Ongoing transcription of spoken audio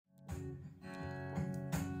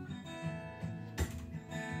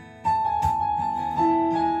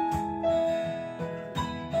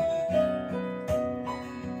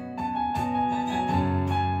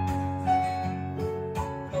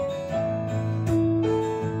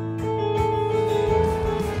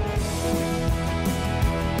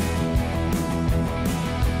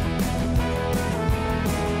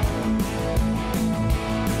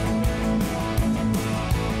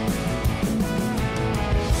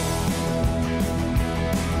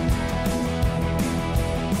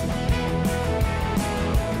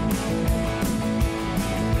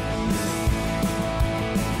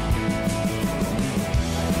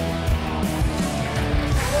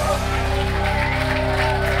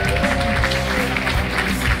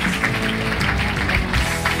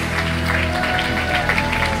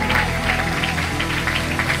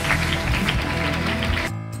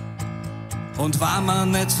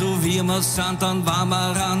wir nicht so wie wir sind, dann waren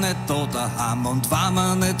wir auch nicht da daheim. Und wenn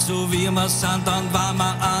wir nicht so wie wir sind, dann waren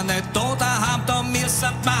wir auch nicht da daheim. Da müssen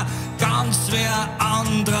wir ganz wer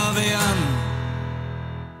anderer werden.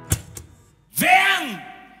 Werden!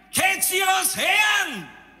 Könnt ihr was hören?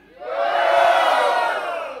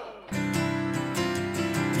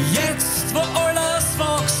 Jetzt, wo alles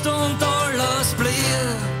wächst und alles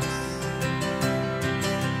blüht,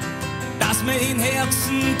 dass mir in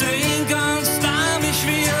Herzen drin ganz damisch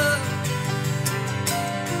wird,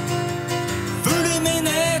 fühl ich mich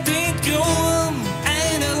nicht in die Krumm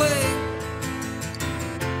einlegen.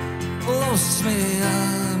 Lass mich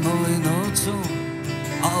einmal noch zum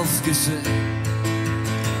Aufgesehen.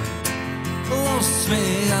 Lass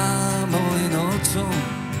mich einmal noch zum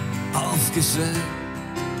Aufgesehen.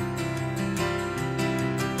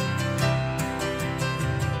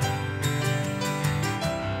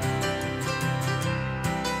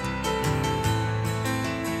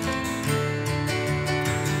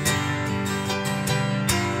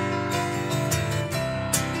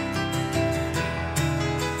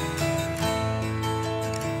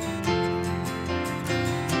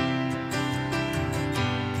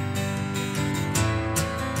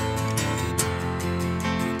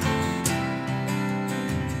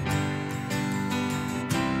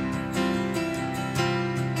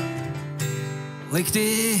 Leg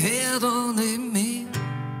die her da neben mir,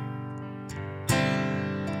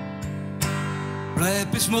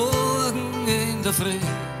 bleib bis morgen in der Früh.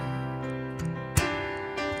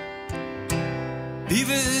 Ich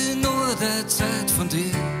will nur die Zeit von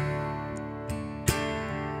dir.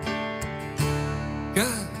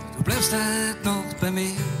 Gell, du bleibst heute noch bei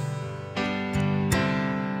mir.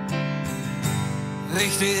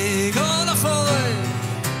 Richtig oder falsch,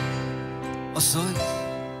 was soll's?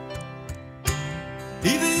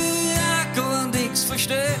 Ich will ja gar nichts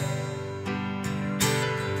verstehen.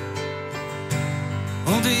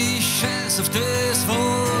 Und ich scheiß auf das,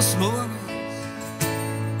 was morgen ist.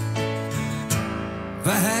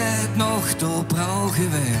 Weil heute Nacht, da brauch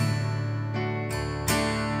ich wen.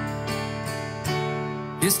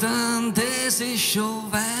 Gestern, das ist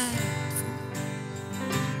schon weit vor.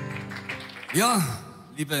 Ja,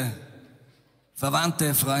 liebe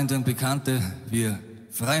Verwandte, Freunde und Bekannte, wir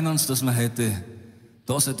freuen uns, dass wir heute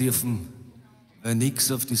da sein dürfen, weil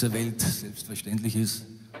nichts auf dieser Welt selbstverständlich ist.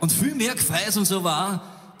 Und viel mehr gefreut es uns aber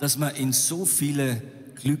auch, dass wir in so viele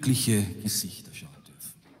glückliche Gesichter schauen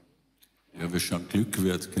dürfen. Ja, wir schauen Glück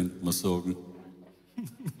wert, könnte man sagen.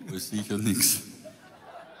 Aber sicher nichts.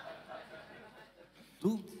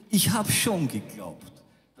 Du, ich habe schon geglaubt,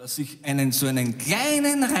 dass ich so einen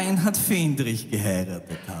kleinen Reinhard Fendrich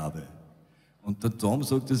geheiratet habe. Und der Tom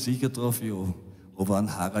sagte sicher drauf, ja, aber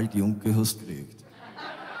einen Harald Junke hast du gekriegt.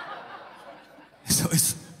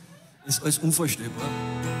 Ist alles unvorstellbar.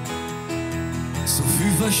 So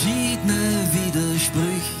viel verschiedene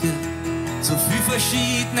Widersprüche, so viel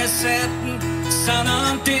verschiedene Seiten sind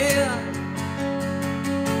an dir.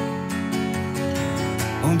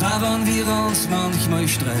 Und auch wenn wir uns manchmal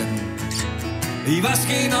streiten, ich weiß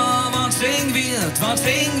genau, wenn's eng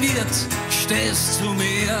wird, stehst zu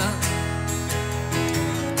mir.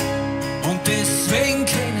 Und deswegen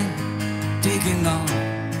kenn ich dich genau.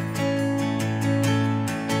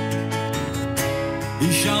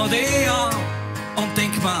 Ich schau dich an und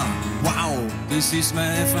denk mir, wow, das ist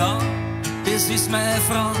meine Frau, das ist meine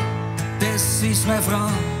Frau, das ist meine Frau.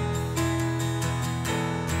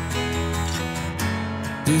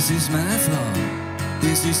 Das ist meine Frau,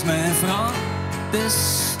 das ist meine Frau,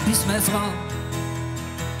 das ist meine Frau.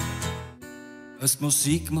 Weil's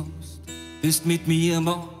Musik machst, bist mit mir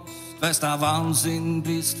machst, weil's der Wahnsinn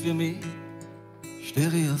bist für mich, steh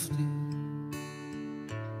ich auf dich.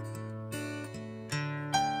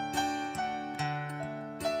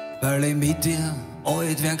 Weil ich mit dir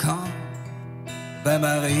alt werden kann, weil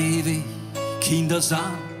wir ewig Kinder sind,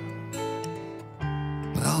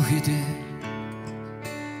 brauch ich dich.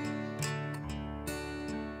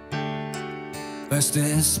 Weil's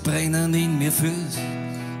das Brennen in mir fühlst,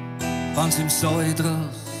 wenn's im Saal draußen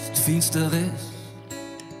finster ist,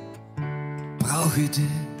 brauch ich dich.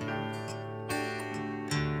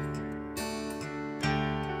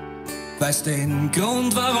 Weil's den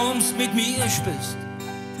Grund, warum's mit mir spielst,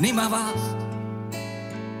 nimmer weißt,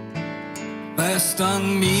 weil's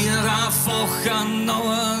dann mir einfach an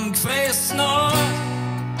Augen gefressen hat,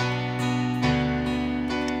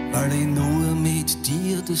 weil ich nur mit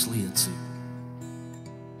dir das Lied sing.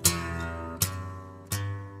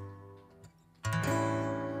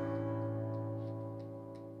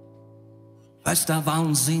 Weil's der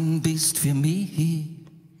Wahnsinn bist für mich,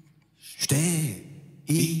 steh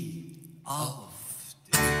ich auf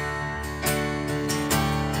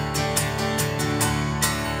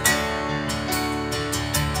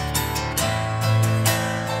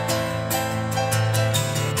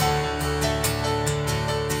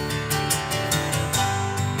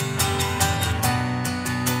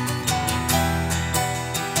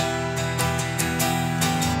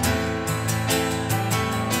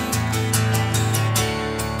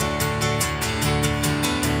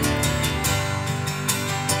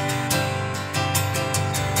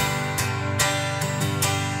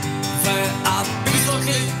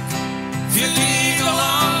Glück für die noch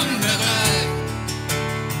lang nicht reicht.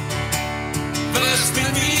 Was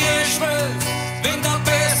will mir schwößt, wenn der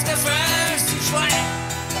beste Freund sich schweigt?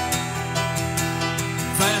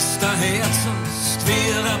 Weil's der Herz ist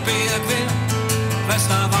wie ein Berg wird, weil's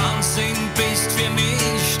der Wahnsinn bist, für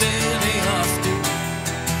mich steh ich auf dich.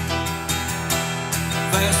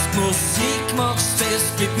 Weil's Musik machst, das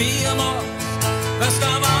mit mir machst, weil's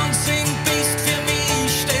der Wahnsinn bist, für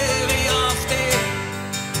mich steh ich auf dich.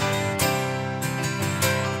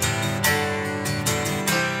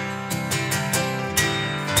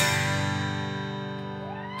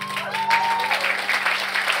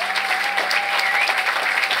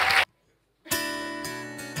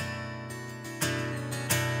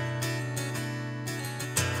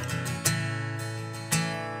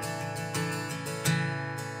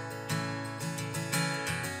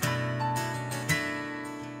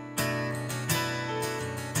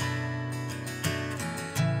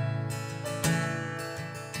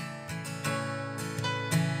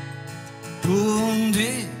 Du und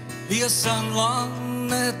ich, wir sind lang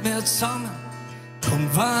nicht mehr zusammen, drum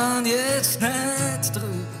waren jetzt nicht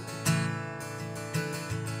drüber.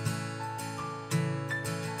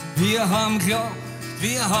 Wir haben gelacht,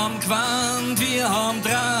 wir haben geweint, wir haben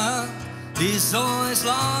dran, ist alles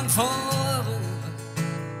lang vorüber.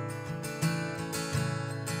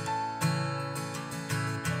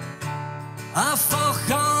 Einfach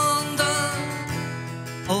anders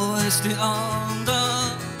als die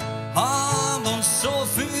anderen haben uns so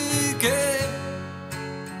viel gegeben.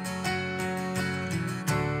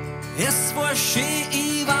 Es war schön,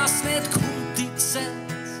 ich weiß nicht, kommt die Zeit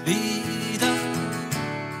wieder.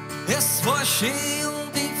 Es war schön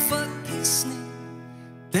und ich vergiss nicht,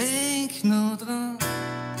 denk nur dran.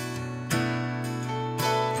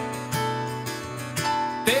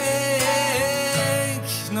 Denk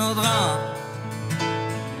nur dran.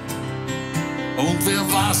 Und wer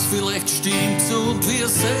weiß, vielleicht stimmt's und wir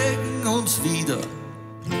sehen uns wieder.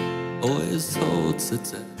 Alles hat seine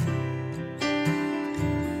Zeit.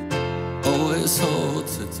 Alles hat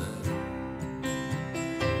seine Zeit.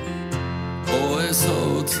 Alles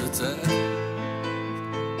hat seine Zeit.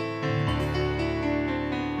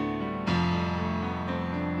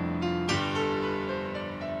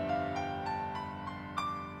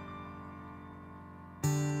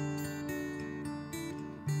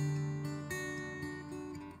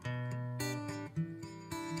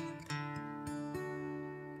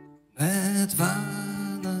 Nicht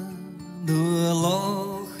weinen, nur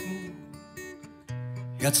lachen.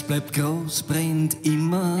 Herz bleibt groß, brennt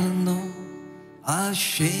immer noch. Ein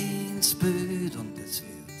schönes Bild und es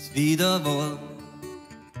wird wieder wahr.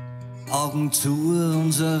 Augen zu,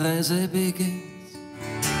 unsere Reise beginnt.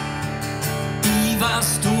 Ich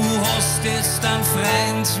weiß, du hast jetzt einen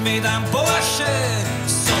Freund mit einem Porsche.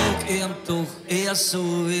 Sag ihm doch, er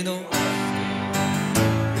so wie noch.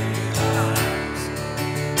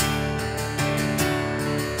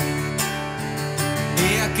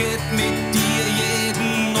 Er geht mit dir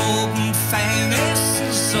jeden Abend fein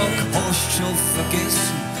essen. Sag, hast schon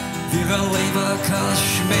vergessen, wie ein Leberkäse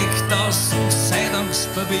schmeckt aus dem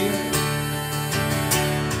Zeitungspapier.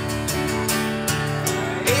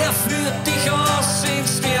 Er führt dich aus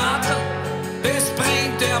ins Theater, es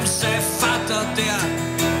bringt ihm sein Vater, der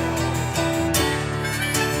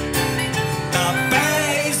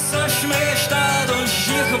dabei ist er Schmähstadt und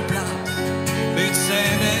schier und blatt mit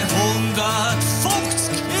seinen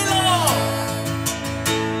 150 Kilo.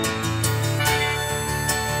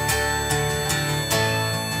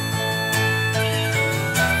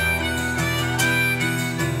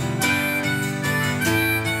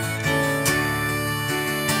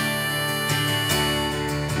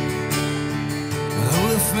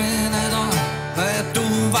 Ruf mich nicht an, weil du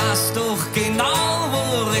weißt doch genau,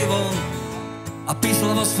 wo ich wohn. Ein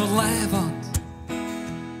bisschen was für Leibwand,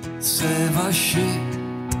 selber schön.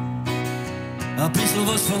 Ein bisschen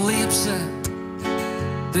was für Liebse,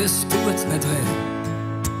 das tut nicht weh.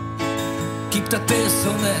 Gib dir das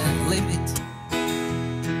ohne Limit,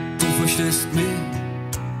 du verstehst mich.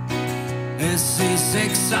 Es ist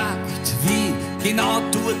exakt wie genau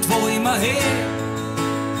dort, wo ich mir hin.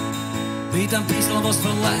 Mit ein bisschen was für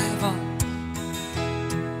Leibwand.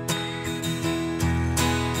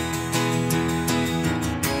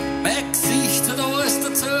 Mein Gesicht hat alles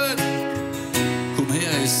erzählt. Komm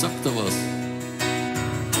her, ich sag dir was.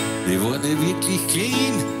 Ich war nicht wirklich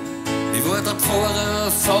clean. Ich war der Pfarrer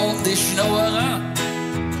von die Schnorrer.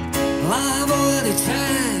 War war die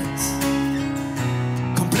Zeit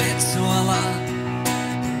komplett so allein.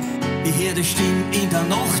 Ich höre die Stimme in der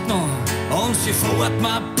Nacht noch und sie fährt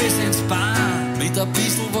mir bis ins Bahn. Mit ein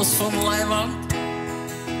bisschen was von Leibwand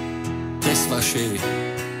das war schön.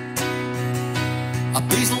 Ein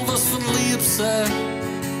bisschen was von lieb sein,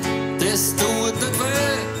 das tut nicht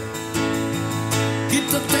weh.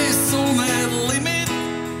 Gibt dir das ohne Limit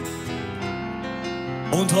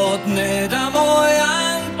und hat nicht einmal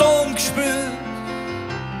einen Ton gespürt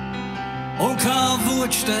und kein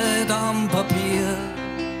Wort steht am Papier.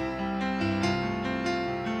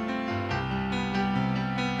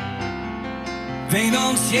 Wenn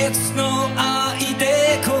uns jetzt noch eine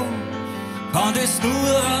Idee kommt, kann das nur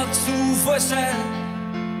ein Zufall sein,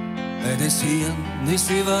 weil das Hirn ist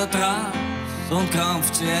überdraht und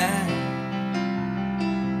krampft sich ein.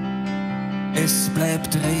 Es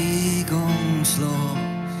bleibt regungslos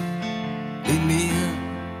in mir,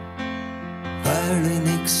 weil ich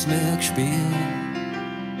nix mehr gespürt.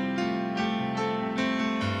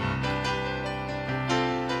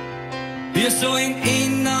 Wir sollen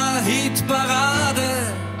in einer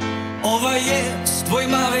Hitparade, aber jetzt wollen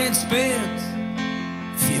wir ins Bett.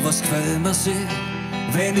 Für was quälen wir sich,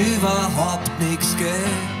 wenn überhaupt nichts geht?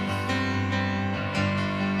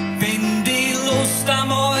 Wenn die Lust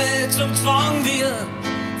einmal zum Zwang wird,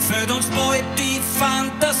 fehlt uns bald die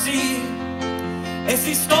Fantasie. Es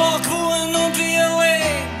ist da geworden und wir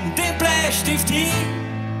legen den Bleistift hin.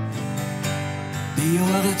 Die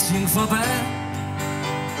Jahre ziehen vorbei,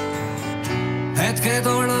 heute geht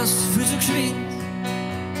alles viel zu geschwind.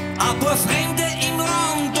 Ein paar Fremde im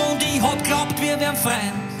Land und ich hab glaubt, wir wären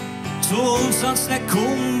Freund. Zu uns sind's nicht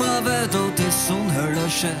gekommen, weil da die Sonne heller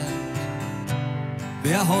scheint.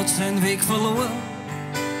 Wer hat seinen Weg verloren?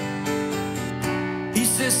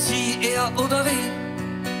 Ist es sie, er oder wir?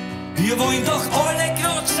 Wir wollen doch alle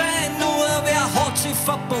grad sein, nur wer hat sich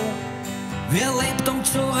verboten? Wer lebt um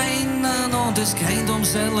zu rennen und es grennt um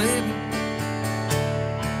sein Leben?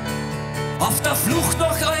 Auf der Flucht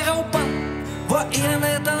nach Europa war er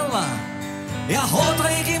nicht allein. Er hat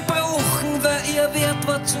Regeln gebrochen, weil ihr Wert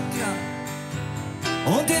war zu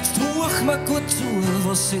klein. Und jetzt horch mir gut zu,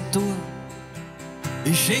 was sie tut.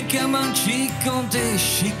 Ich schenke ihm einen Schick und ich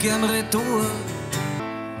schicke ihm Retour.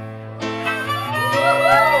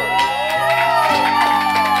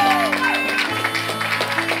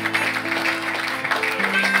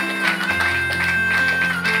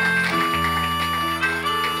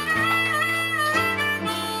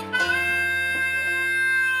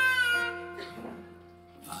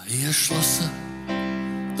 War ihr Schlosser,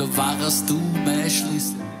 da warst du mein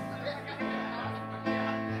Schlüssel.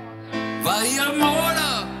 War ich ein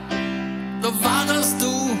Maler, da warst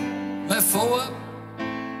du mein Farb.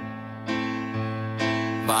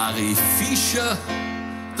 War ich Fischer,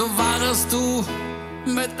 da warst du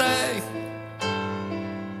mein Teich.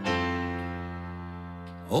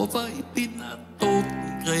 Aber ich bin ein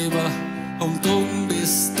Totengräber und drum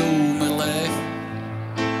bist du mein Leich.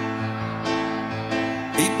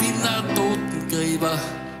 Ich bin ein Totengräber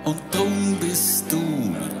und drum bist du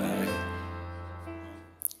mein Leich.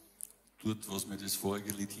 Dort, was mir das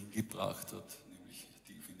vorige Lied hingebracht hat, nämlich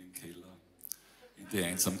tief in den Keller, in die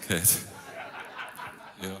Einsamkeit.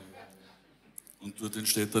 Ja. Und dort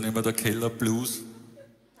entsteht dann immer der Kellerblues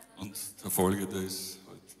und der folgende ist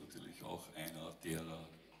halt natürlich auch einer derer,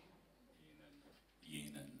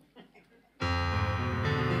 jenen.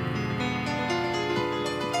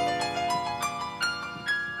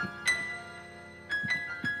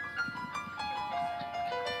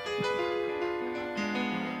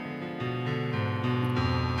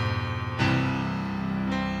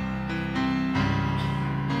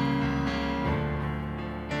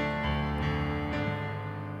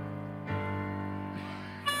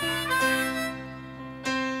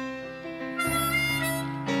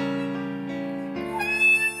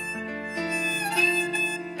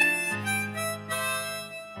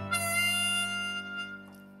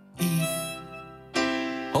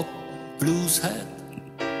 Blues hat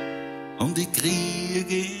und ich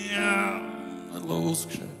kriege ja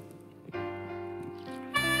losgescheit.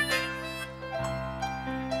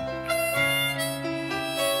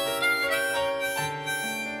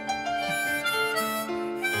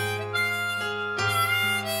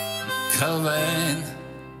 Kein Wein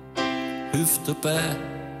hilft dabei,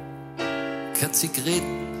 keine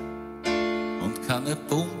Zigaretten und keine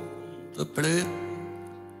Bunterblüten.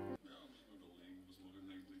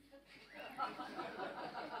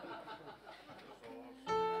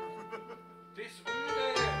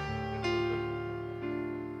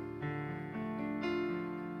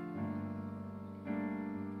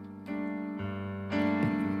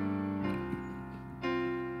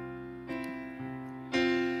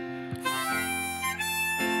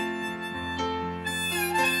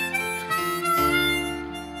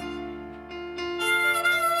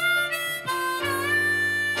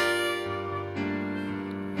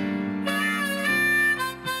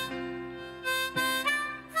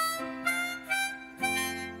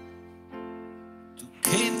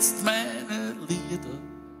 kennst meine Lieder.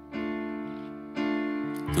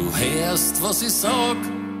 Du hörst, was ich sag,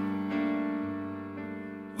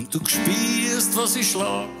 und du spürst, was ich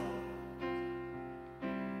schlag.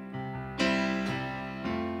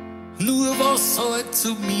 Nur was halt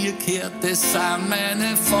zu mir gehört, das sind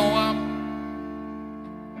meine Farben.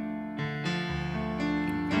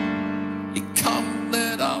 Ich kann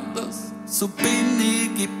nicht anders, so bin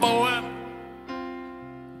ich geboren.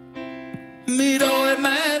 Mit all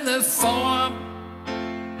meiner Form,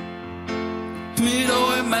 mit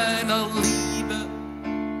all meiner Liebe,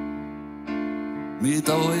 mit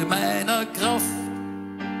all meiner Kraft.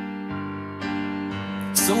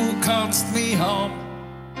 So kannst mich haben,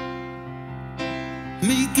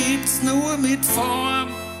 mich gibt's nur mit Form.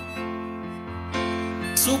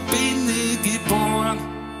 So bin ich geboren,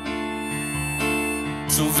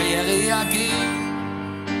 so wäre ich auch gern.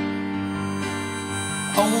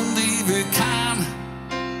 Und ich will kein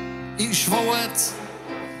in Schwarz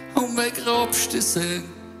und mein Grabste sehen.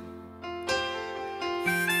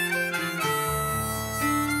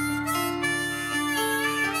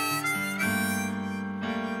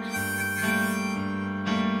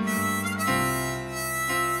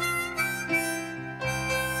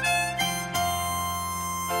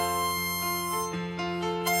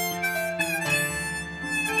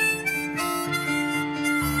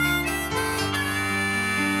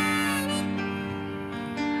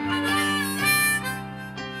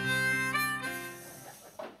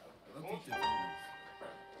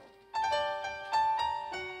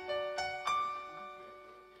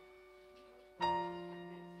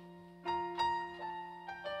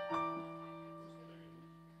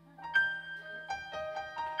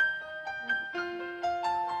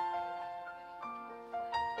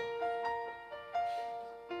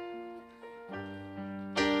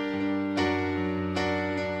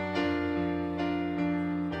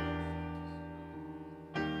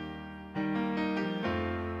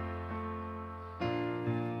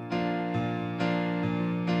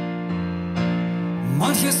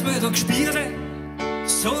 Manches Mal da spüre,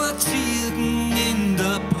 so ein Ziegen in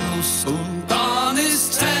der Brust. Und dann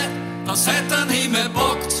ist Zeit, dass heute am Himmel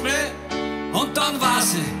bockt's mich. Und dann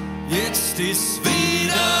weiß ich, jetzt ist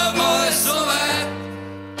wieder mal so weit.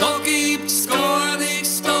 Da gibt's gar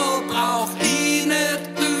nichts, da brauch ich nicht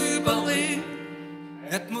überlegen.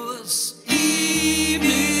 Jetzt muss Ich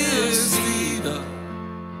mir's wieder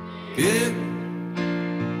geben.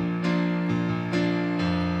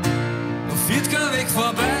 Da führt kein Weg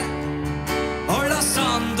vorbei, alles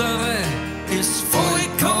andere ist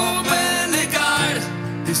vollkommen egal.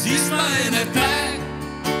 Das ist mir nicht neu,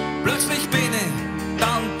 plötzlich bin ich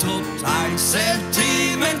dann total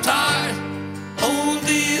sentimental. Und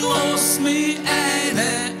ich lass mich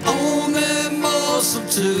eine ohne Maß und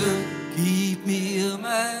Tür. Gib mir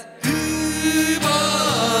mein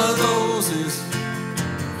Überdosis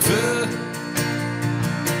für.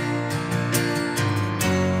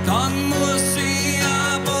 Dann muss ich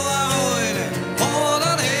ein paar Leute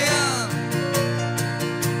oder her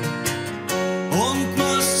und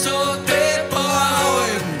muss zu den paar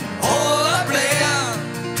Leuten oder blären.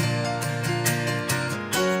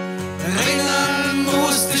 Ringen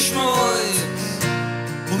muss die Schmolz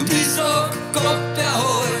und ich sag Gott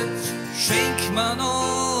erholt. Schenk mir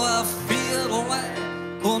noch ein Viertel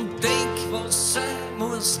und denk, was sein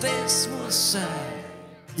muss, das muss sein.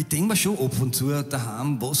 Ich denke mir schon ab und zu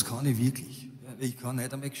daheim, was kann ich wirklich? Ich kann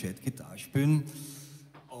nicht einmal gescheit Gitarre spielen,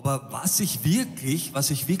 aber was ich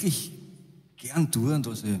wirklich gern tue und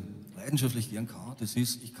was ich leidenschaftlich gern kann, das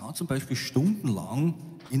ist, ich kann zum Beispiel stundenlang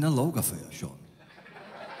in ein Lagerfeuer schauen.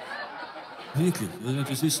 Wirklich, also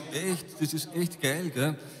das ist echt geil,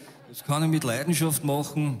 gell? Das kann ich mit Leidenschaft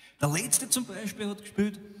machen. Der Letzte zum Beispiel hat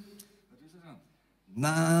gespielt.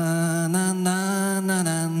 Na, na, na, na,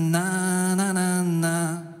 na, na, na, na,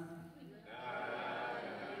 na.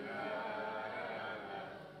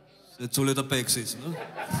 Jetzt soll ich dabei gesessen, ne?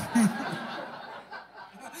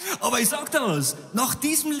 Aber ich sag dir was, nach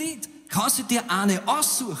diesem Lied kannst du dir eine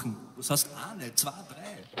aussuchen. Das heißt eine, zwei,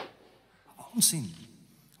 drei. Wahnsinn.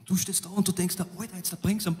 Und du stehst da und du denkst dir, Alter, jetzt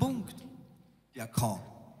bringst du einen Punkt. Der kann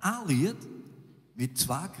ein Lied mit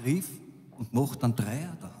zwei Griff und macht dann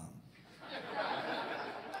Dreier daheim.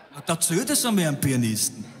 Da zählt es einmal einen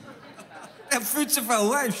Pianisten. Der fühlt sich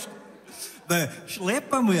verarscht. Weil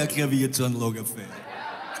schlepp einmal ein Klavier zu einem Lagerfeuer.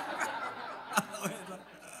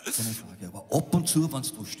 Keine Frage, aber ab und zu, wenn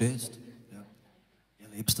du stehst, ja,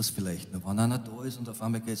 erlebst das vielleicht noch. Wenn einer da ist und auf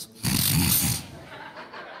einmal geht's.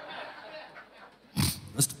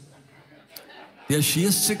 Weißt, der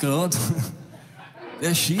schießt sich gerade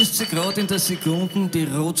der schießt sich gerade in der Sekunde die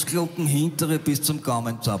Rotzglocken hintere bis zum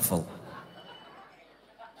Gaumenzapferl.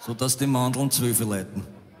 Sodass die Mandeln 12 leiten.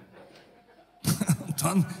 Und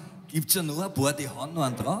dann gibt's ja noch ein paar, die hauen noch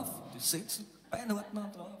einen drauf. Die setzen beinhart noch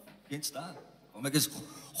einen drauf. Geht's da? Und man geht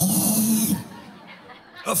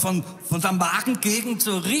von der Magengegend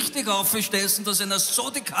so richtig aufstessen, dass ihnen so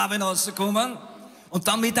die Kabeln rauskommen. Und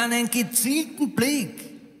dann mit einem gezielten Blick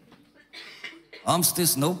haben sie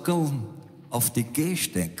das Nockel auf die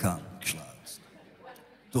Gehsteinkante geschlagen.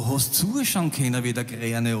 Du hast zuschauen können, wie der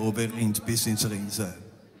Kräne runterrinnt bis ins Riese.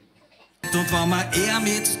 Und wenn wir ihm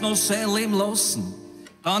jetzt noch sein Leben lassen,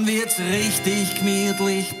 dann wird's richtig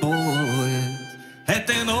gemütlich bald.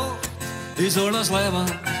 Heute Nacht ist alles Leben.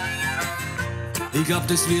 Ich glaub,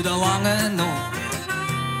 das wird eine lange Nacht.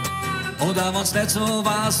 Oder wenn's nicht so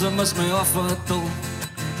war, sagen wir's mir einfach da.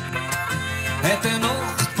 Heute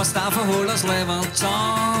Nacht passt einfach alles Leben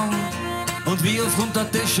zusammen. Und wie oft kommt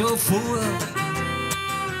das schon vor?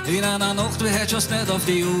 In einer Nacht, wie heute schaust nicht auf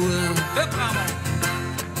die Uhr.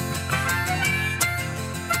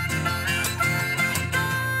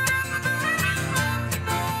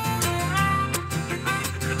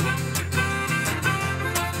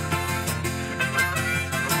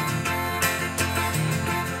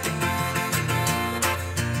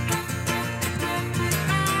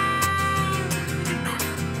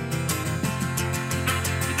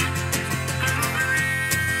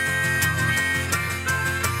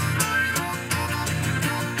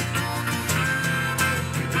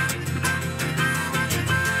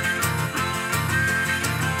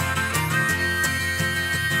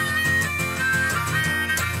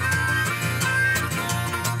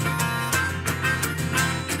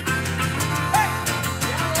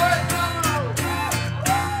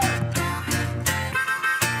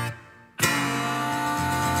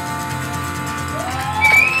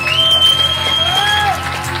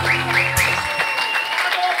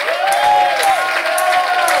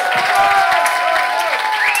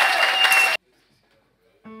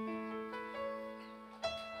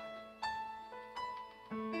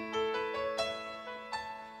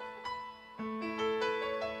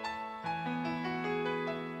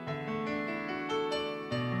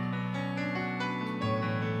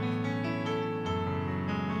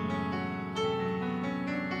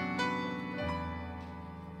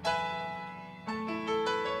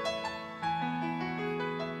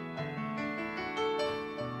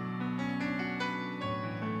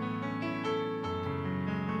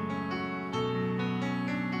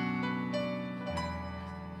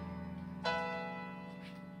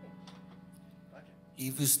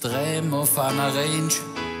 Ich will's treiben auf einer Range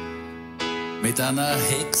mit einer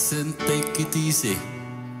Hexendecke diese.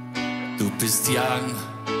 Du bist young,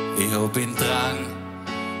 ich hab ihn Drang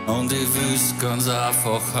und ich will's ganz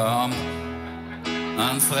einfach haben.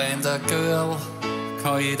 Ein fremder Girl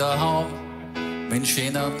kann jeder haben, mit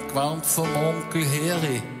schönen Gewand vom Onkel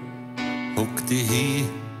Harry. Huck die hin,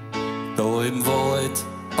 da im Wald,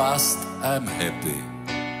 passt, I'm happy.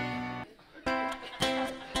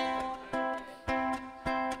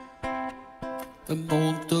 Der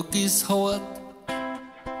Montag ist hart,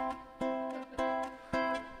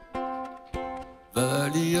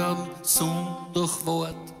 weil ich am Sonntag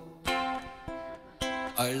wart.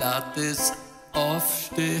 Allein das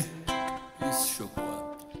Aufstehen ist schon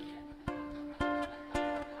hart.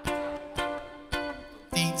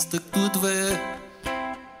 Dienstag tut weh,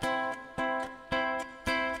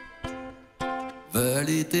 weil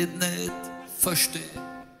ich den nicht versteh,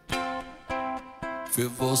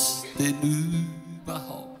 für was den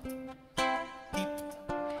überhaupt gibt.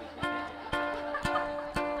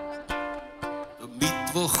 Der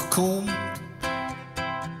Mittwoch kommt,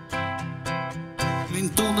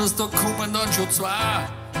 mit Donnerstag kommen dann schon zwei.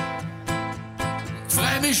 Ich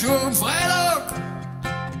freu mich schon am Freitag,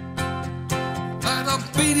 weil dann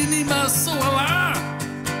bin ich nicht mehr so allein.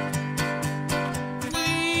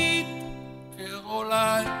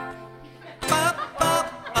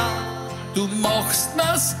 Du machst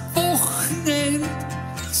mir's Wochenend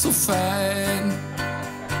so fein.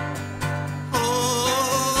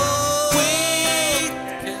 Sweet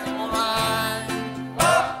Caroline,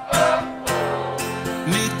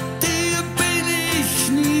 mit dir bin ich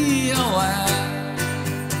nie allein.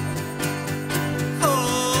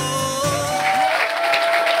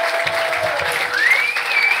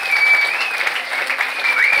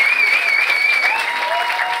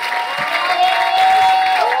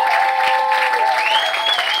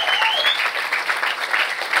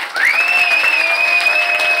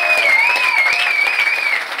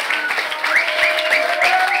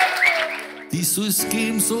 Die soll's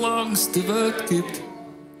geben, solang's die Welt gibt.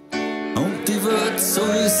 Und die Welt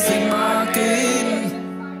soll's immer gehen.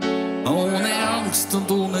 Ohne Angst und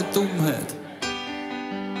ohne Dummheit,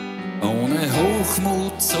 ohne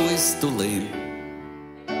Hochmut sollst du leben.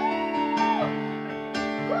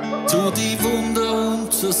 Zu die Wunder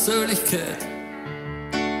und zur Seligkeit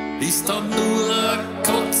ist dann nur ein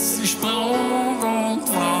Katzensprung und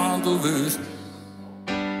wann du willst.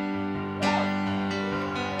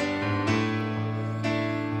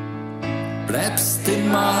 Bleibst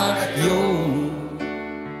immer jung.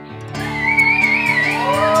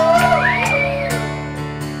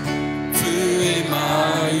 Für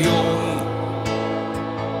immer jung.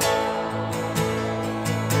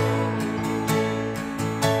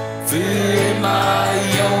 Für immer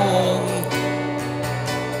jung.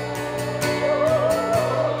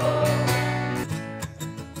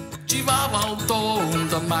 Chihuahua da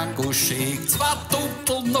und der Mango-Shake. 2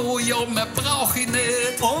 Drittel noch, ja, mehr brauch ich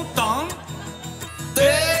nicht. Und dann?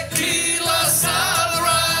 Tequila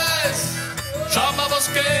Sunrise. Schau mal, was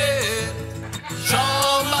geht.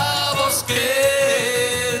 Schau mal, was geht.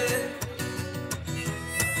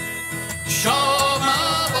 Schau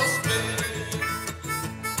mal, was geht.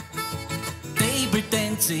 Table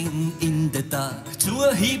Dancing in the Dark.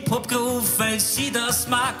 Zur Hip-Hop-Groove, weil sie das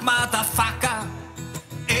mag, Motherfucker.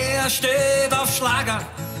 Er steht auf Schlager.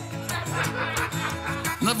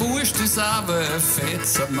 Na wurscht ist aber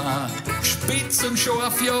Fetzer, man. Spitz und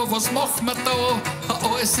scharf, ja, was macht man da?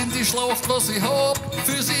 Alles in die Schlacht, was ich hab,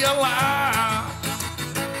 für sie allein.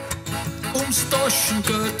 Ums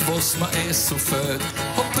Taschengeld, was mir so fehlt,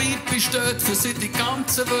 hab ich bestellt für sie die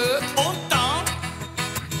ganze Welt. Und dann?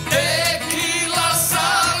 Tequila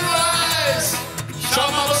Sunrise.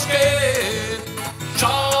 Schau mal, was geht.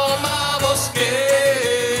 Schau mal, was geht.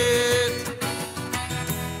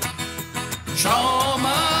 Schau